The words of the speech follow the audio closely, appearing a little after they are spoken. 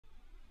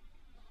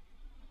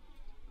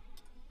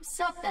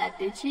Sup that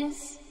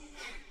bitches.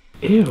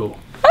 Ew.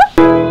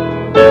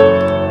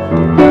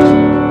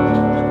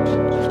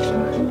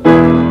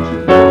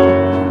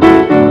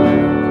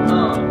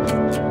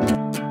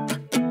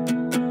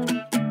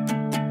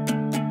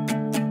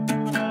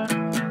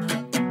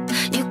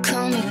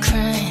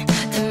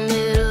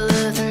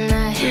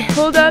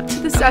 Pulled up to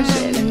the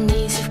session.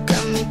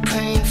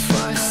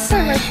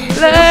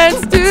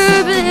 Let's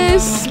do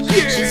this.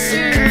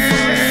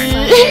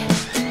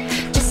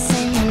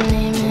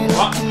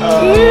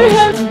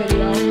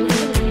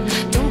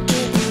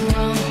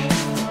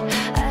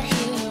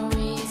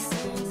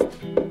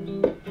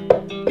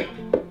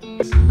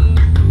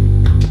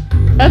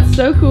 That's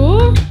so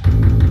cool.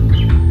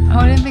 Oh,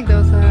 I didn't think that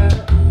was a...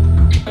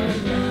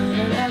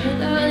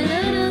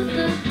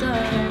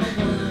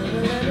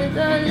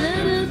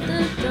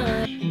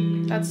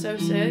 That's so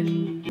sick.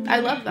 I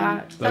love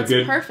that. That's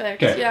good?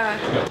 Perfect. Okay. Yeah.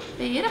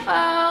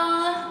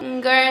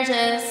 Beautiful.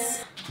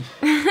 Gorgeous.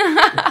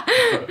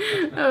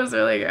 That was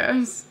really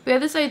gross. We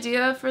had this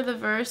idea for the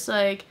verse,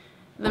 like,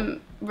 the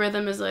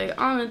rhythm is like,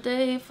 on a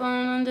day,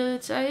 phone under the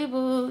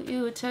table,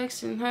 you were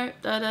texting her,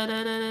 da da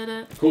da da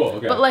da. Cool,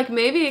 okay. But, like,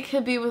 maybe it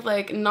could be with,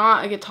 like,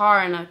 not a guitar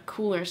and a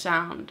cooler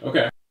sound.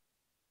 Okay.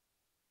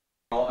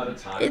 All at a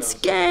time. It's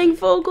gang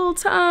vocal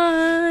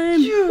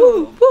time.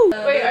 Woo, woo.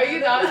 Wait, are you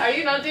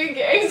not doing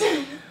gangs?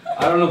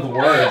 I don't know the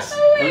words.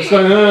 I'm just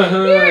going,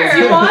 Here. Do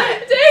you want?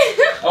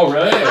 Oh,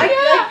 really?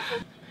 Yeah.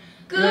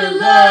 Good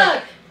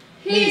luck.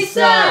 He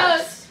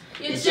sucks.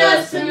 You're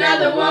just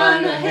another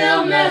one that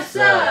he'll mess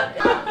up.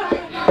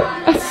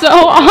 That's so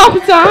off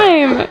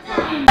time.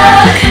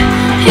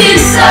 He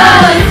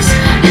sucks.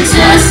 You're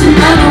just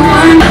another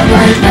one.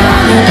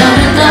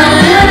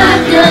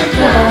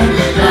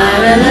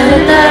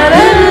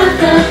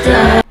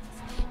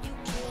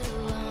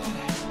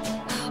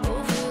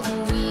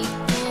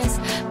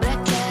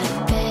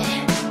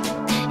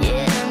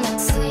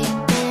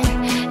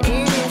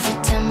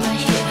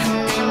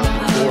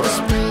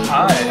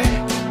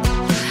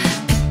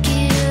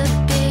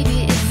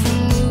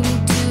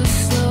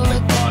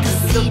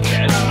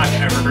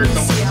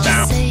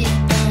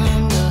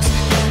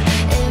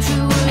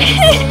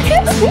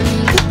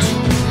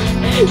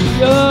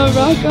 Yo,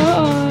 rock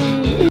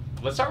on.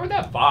 Let's start with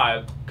that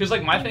vibe, cause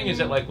like my thing is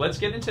that like let's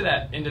get into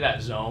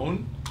that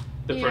zone,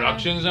 the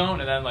production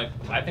zone, and then like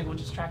I think we'll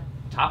just track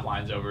top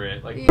lines over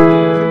it. Like.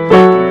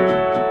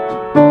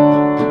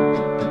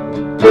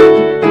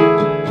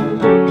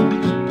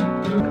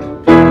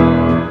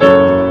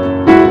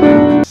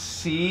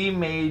 C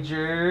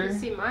major. The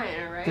C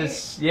minor, right? The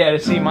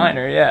C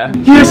minor, yeah.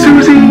 Yes,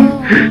 Susie.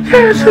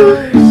 Yes,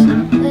 Susie.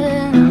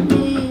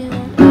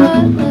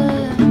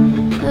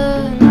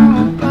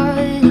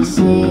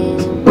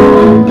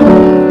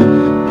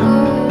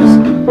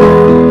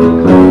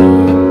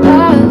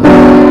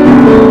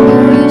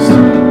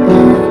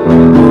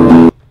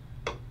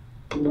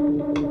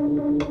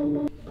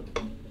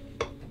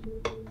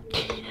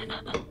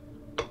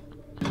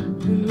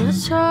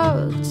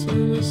 Talk to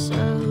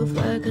myself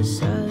like a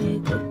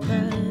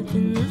psychopath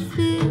in the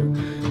field.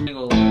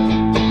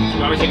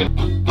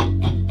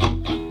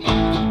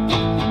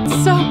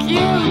 So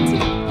cute.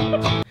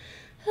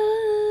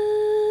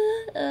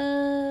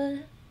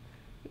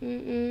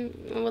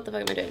 What the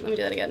fuck am I doing? Let me do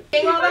that again.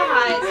 Sing all the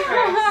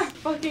highs first.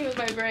 Fucking with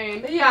my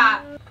brain.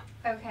 Yeah.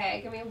 Okay,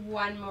 give me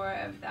one more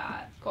of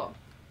that. Cool.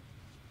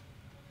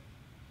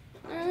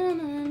 I've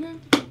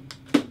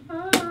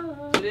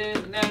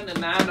been married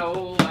a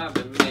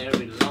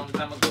long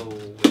time ago.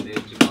 Where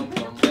did you come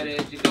from? Where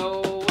did you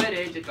go? Where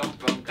did you come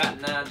from?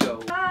 Cotton Eye Joe.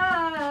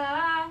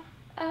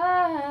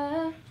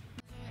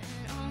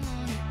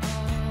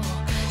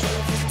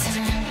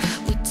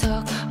 We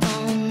talk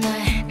all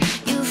night.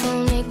 You've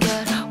only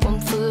got one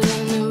foot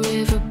in the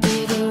river,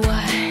 big and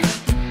wide.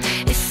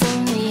 If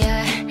only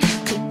I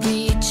could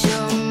reach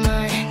your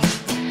mind.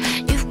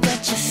 You've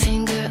got your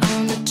finger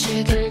on the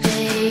trigger,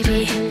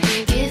 baby.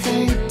 Give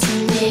it to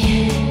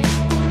me.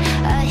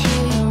 I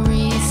hear your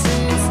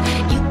reasons.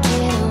 You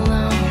get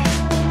along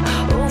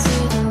over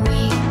the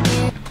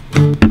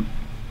weekend.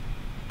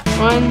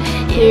 1,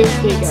 2,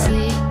 3, go.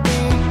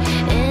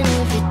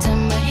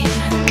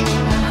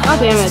 Oh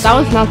damn it, that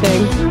was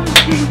nothing.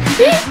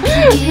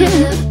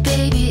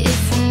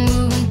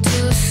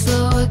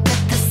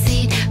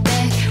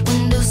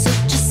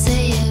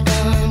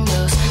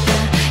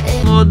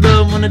 More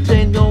love wanna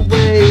change your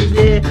ways,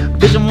 yeah.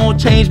 Bitch, I won't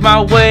change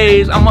my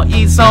ways. I'ma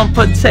eat some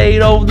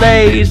potato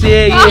lays,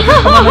 yeah, yeah.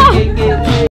 I'm gonna get